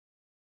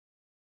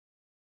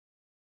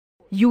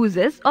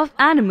Uses of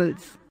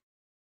animals.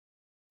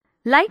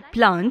 Like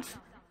plants,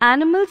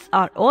 animals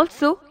are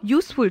also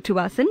useful to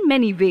us in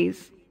many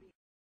ways.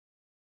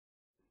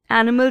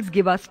 Animals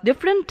give us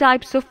different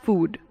types of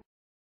food.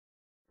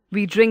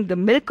 We drink the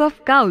milk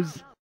of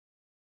cows,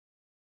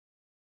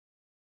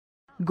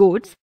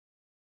 goats,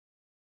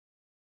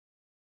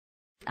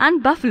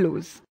 and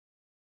buffaloes.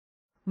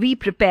 We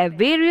prepare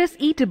various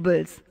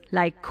eatables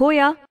like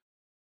khoya,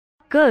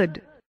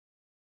 curd,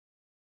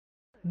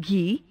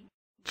 ghee,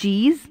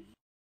 cheese,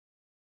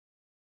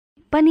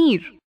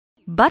 paneer,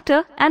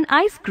 butter and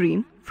ice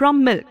cream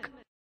from milk.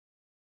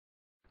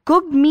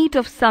 Cooked meat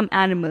of some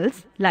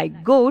animals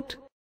like goat,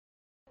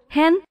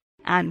 hen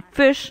and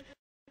fish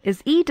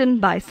is eaten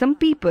by some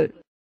people.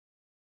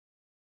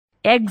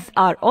 Eggs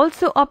are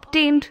also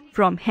obtained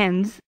from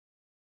hens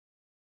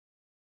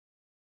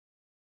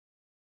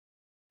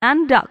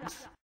and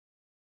ducks.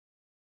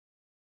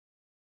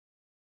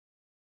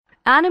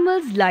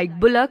 Animals like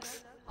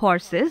bullocks,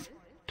 horses,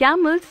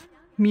 camels,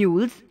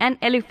 mules and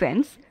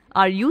elephants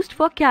are used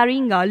for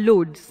carrying our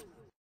loads.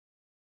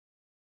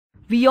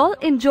 We all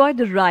enjoy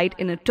the ride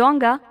in a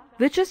tonga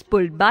which is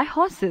pulled by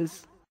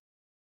horses.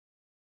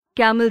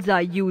 Camels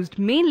are used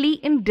mainly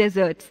in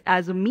deserts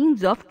as a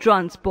means of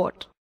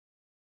transport.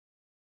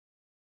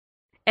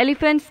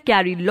 Elephants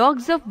carry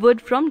logs of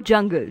wood from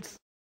jungles.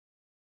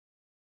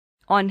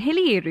 On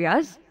hilly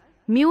areas,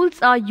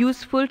 mules are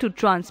useful to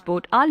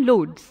transport our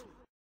loads.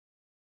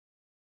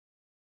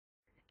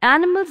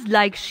 Animals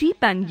like sheep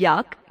and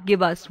yak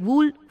give us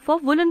wool for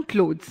woolen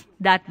clothes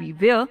that we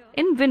wear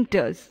in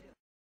winters.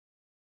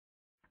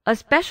 A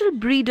special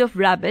breed of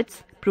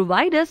rabbits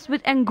provide us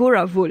with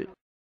Angora wool.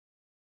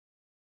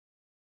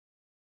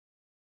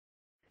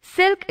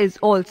 Silk is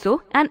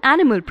also an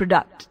animal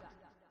product.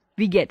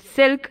 We get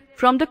silk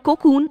from the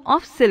cocoon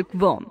of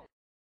silkworm.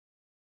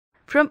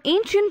 From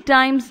ancient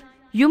times,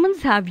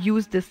 humans have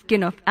used the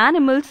skin of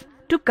animals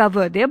to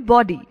cover their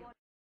body.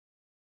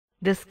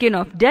 The skin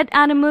of dead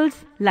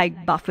animals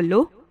like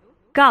buffalo,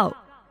 cow,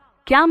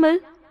 camel,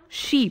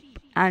 sheep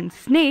and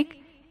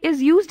snake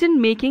is used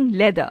in making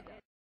leather.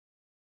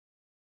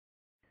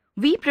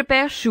 We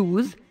prepare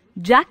shoes,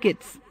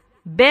 jackets,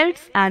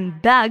 belts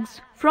and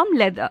bags from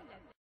leather.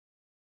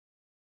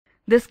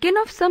 The skin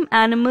of some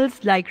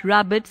animals like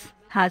rabbits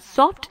has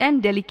soft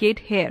and delicate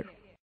hair.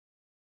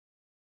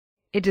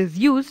 It is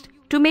used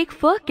to make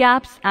fur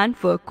caps and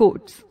fur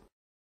coats.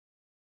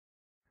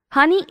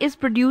 Honey is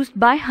produced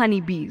by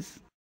honeybees.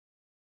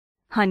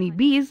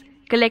 Honeybees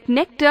collect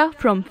nectar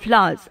from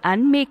flowers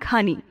and make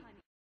honey.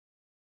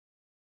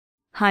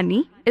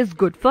 Honey is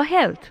good for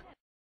health.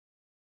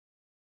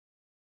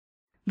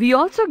 We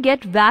also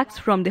get wax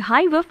from the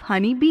hive of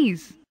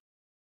honeybees.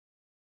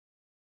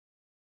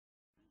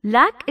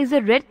 Lac is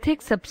a red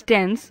thick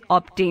substance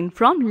obtained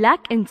from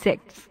lac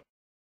insects.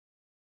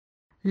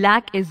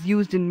 Lac is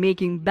used in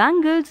making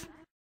bangles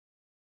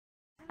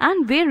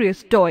and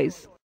various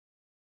toys.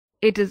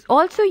 It is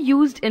also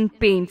used in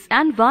paints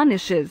and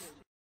varnishes.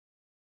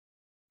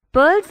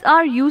 Pearls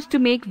are used to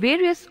make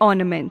various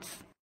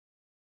ornaments.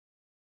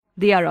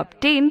 They are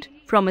obtained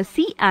from a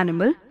sea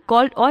animal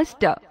called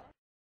oyster.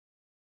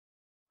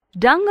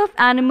 Dung of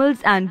animals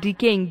and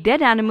decaying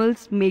dead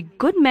animals make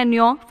good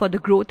manure for the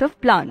growth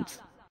of plants.